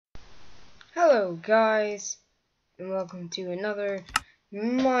Hello guys, and welcome to another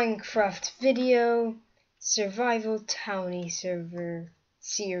Minecraft video, survival Towny server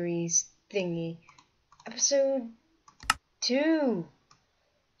series thingy, episode 2.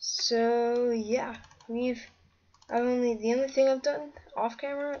 So yeah, the only thing I've done off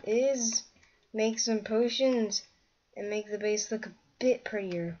camera is make some potions and make the base look a bit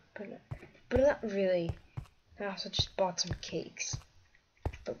prettier, but not really. I also just bought some cakes.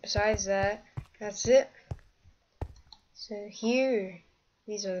 But besides that, that's it. So here,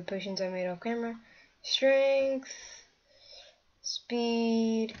 these are the potions I made off camera. Strength,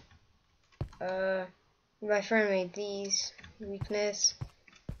 speed, my friend made these, weakness,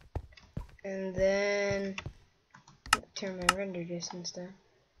 and then, turn my render distance down.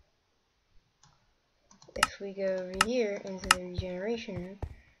 If we go over here into the regeneration room,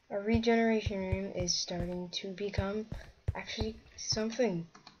 our regeneration room is starting to become actually something.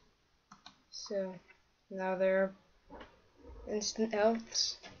 So now there are instant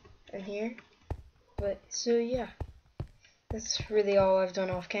healths in here. But so yeah, that's really all I've done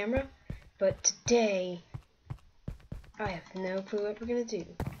off camera. But today I have no clue what we're gonna do.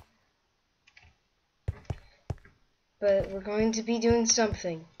 But we're going to be doing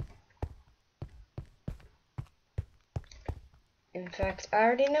something. In fact, I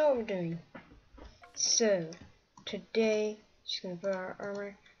already know what we're doing. So today, just gonna put our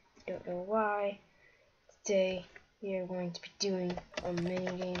armor. Don't know why. Today we are going to be doing a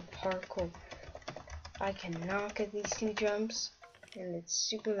minigame parkour. I cannot get these 2 jumps, and it's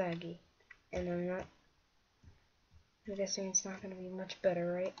super laggy. And I'm guessing it's not going to be much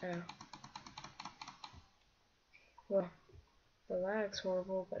better right now. Well, the lag's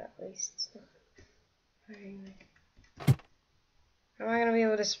horrible, but at least it's not. How am I going to be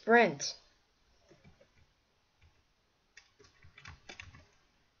able to sprint?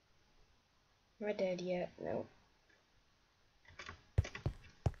 Am I dead yet? Nope.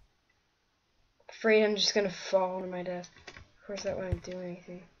 Afraid I'm just going to fall to my death. Of course that won't do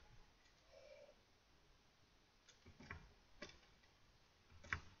anything.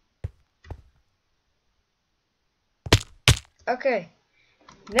 Okay,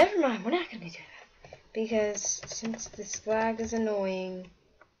 never mind, we're not going to be doing that. Because since this lag is annoying,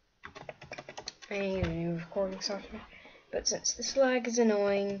 I need a new recording software. But since this lag is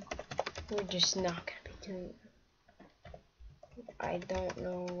annoying, we're just not going to be doing it. I don't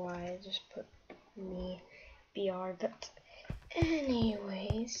know why I just put me BR, but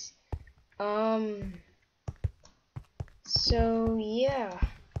anyways, so yeah.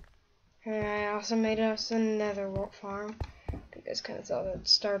 And I also made us a Nether farm because kind of thought about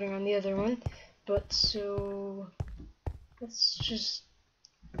starting on the other one. But so let's just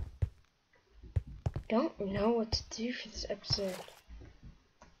don't know what to do for this episode.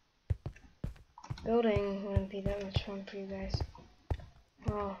 Building wouldn't be that much fun for you guys.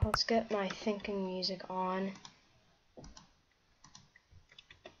 Well, let's get my thinking music on.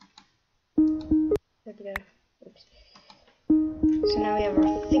 There we go. Oops. So now we have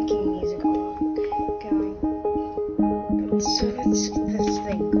our thinking music on going. So let's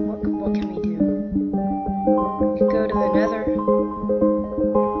think. What can we do? We could go to the Nether.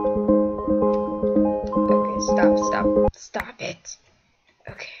 Okay, stop it.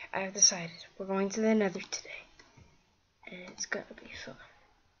 Okay, I have decided. We're going to the Nether today. And it's gonna be fun.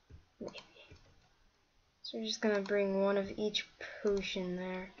 Maybe. So we're just gonna bring one of each potion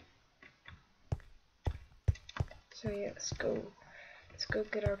there. So yeah, let's go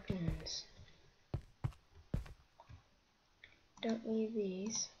get our pins. Don't need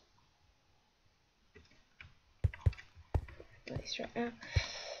these. At least right now.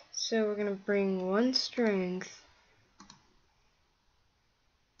 So we're gonna bring 1 strength,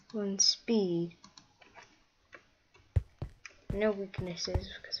 1 speed, no weaknesses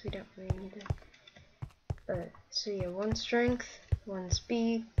because we don't really need it. But so yeah, 1 strength, 1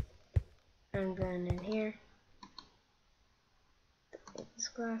 speed, and then in here, this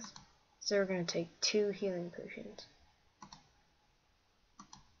glass. So we're gonna take 2 healing potions.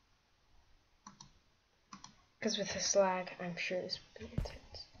 Because with this lag, I'm sure this will be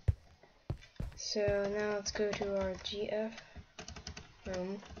intense. So now let's go to our GF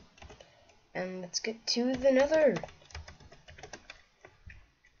room and let's get to the Nether.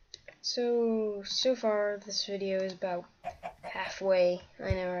 So far this video is about halfway,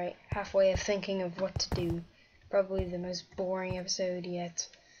 I know right, halfway of thinking of what to do. Probably the most boring episode yet.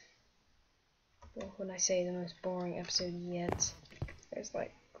 Well, when I say the most boring episode yet, there's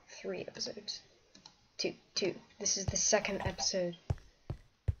like 3 episodes. Two. This is the 2nd episode.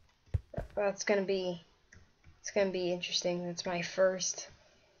 It's gonna be interesting. That's my first.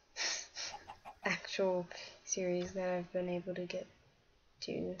 actual series that I've been able to get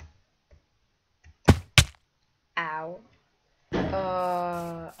to. Ow.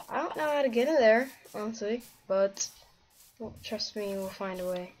 I don't know how to get in there, honestly, but well, trust me, we'll find a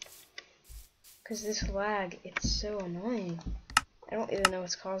way. Cause this lag, it's so annoying. I don't even know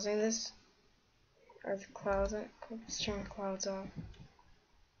what's causing this. Are the clouds on? Let's turn the clouds off.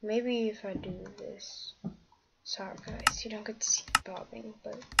 Maybe if I do this. Sorry guys, you don't get to see bobbing,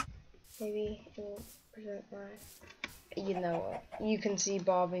 but maybe it will prevent my. You know what? You can see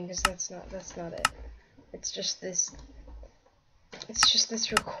bobbing because that's not it. It's just this. It's just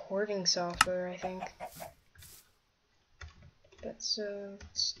this recording software, I think. But so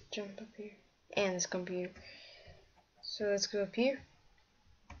let's jump up here and this computer. So let's go up here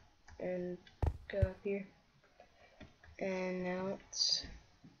and go up here, and now let's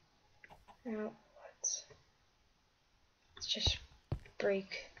just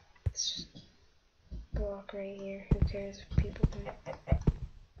break this block right here. Who cares if people can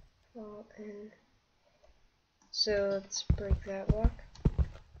fall in? So let's break that block.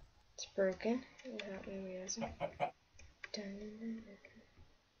 It's broken without me realizing. If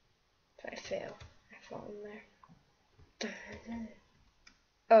I fail, I fall in there.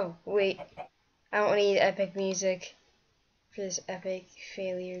 Oh wait, I don't need epic music for this epic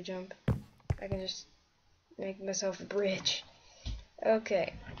failure jump. I can just make myself a bridge.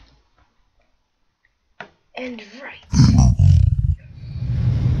 Okay. And right.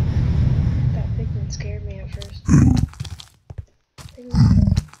 That pigmen scared me at first.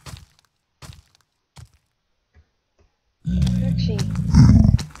 Pigmen. I'm actually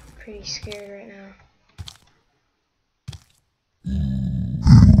pretty scared right now.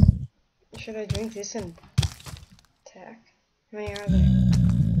 Should I drink this and attack? How many are there?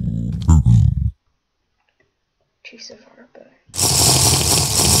 2 so far, but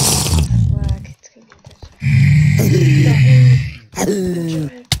lag. It's gonna be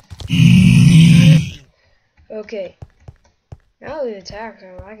this. Okay. Now that we attacked,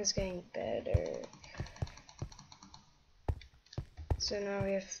 our lag is getting better. So now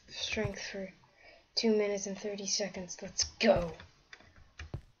we have strength for 2 minutes and 30 seconds. Let's go.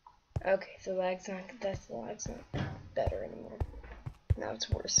 Okay, the lag's not better anymore. Now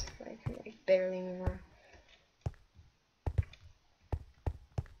it's worse. I can barely move around.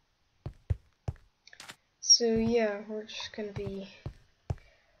 So yeah, we're just gonna be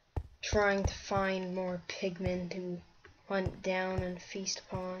trying to find more pigmen to hunt down and feast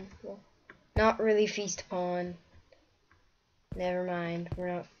upon. Well, not really feast upon. Never mind.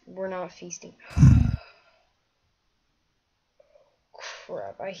 We're not feasting.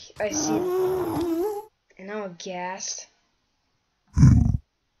 Crap! I see it. And now a ghast.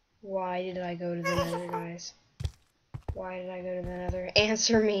 Why did I go to the Nether, guys? Why did I go to the Nether?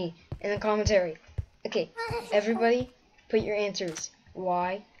 Answer me in the commentary. Okay, everybody, put your answers.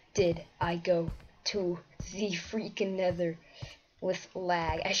 Why did I go to the freaking Nether with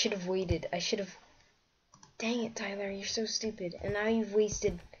lag? I should have waited. I should have. Dang it, Tyler, you're so stupid. And now you've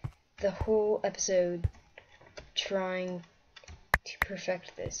wasted the whole episode trying to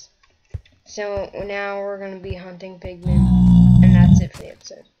perfect this. So now we're gonna be hunting pigmen, and that's it for the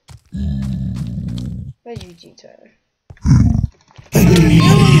episode. What did you do, Tyler?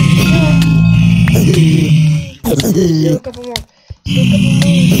 Still a couple more.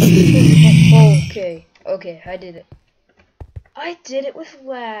 Okay, okay, I did it. I did it with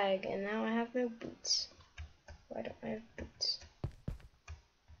lag, and now I have no boots. Why don't I have boots?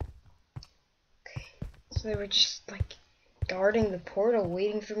 Okay, so they were just like guarding the portal,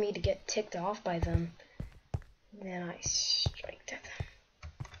 waiting for me to get ticked off by them. And then I striked at them.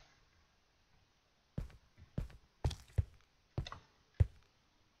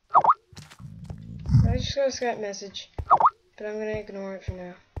 I just got a Skype message, but I'm gonna ignore it for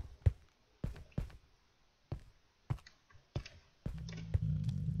now.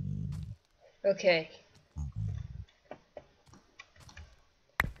 Okay.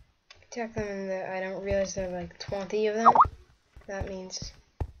 Attack them in the. I don't realize there are like 20 of them. That means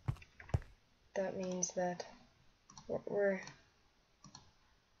that we're.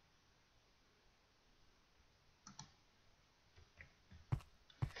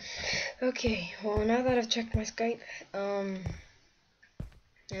 Okay, well now that I've checked my Skype,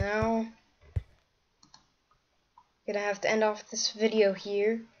 now gonna have to end off this video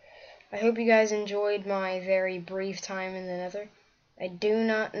here. I hope you guys enjoyed my very brief time in the Nether. I do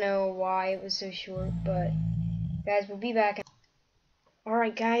not know why it was so short, but guys, we'll be back.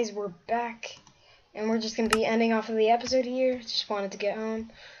 Alright guys, we're back, and we're just gonna be ending off of the episode here. Just wanted to get home,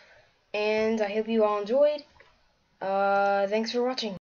 and I hope you all enjoyed. Thanks for watching.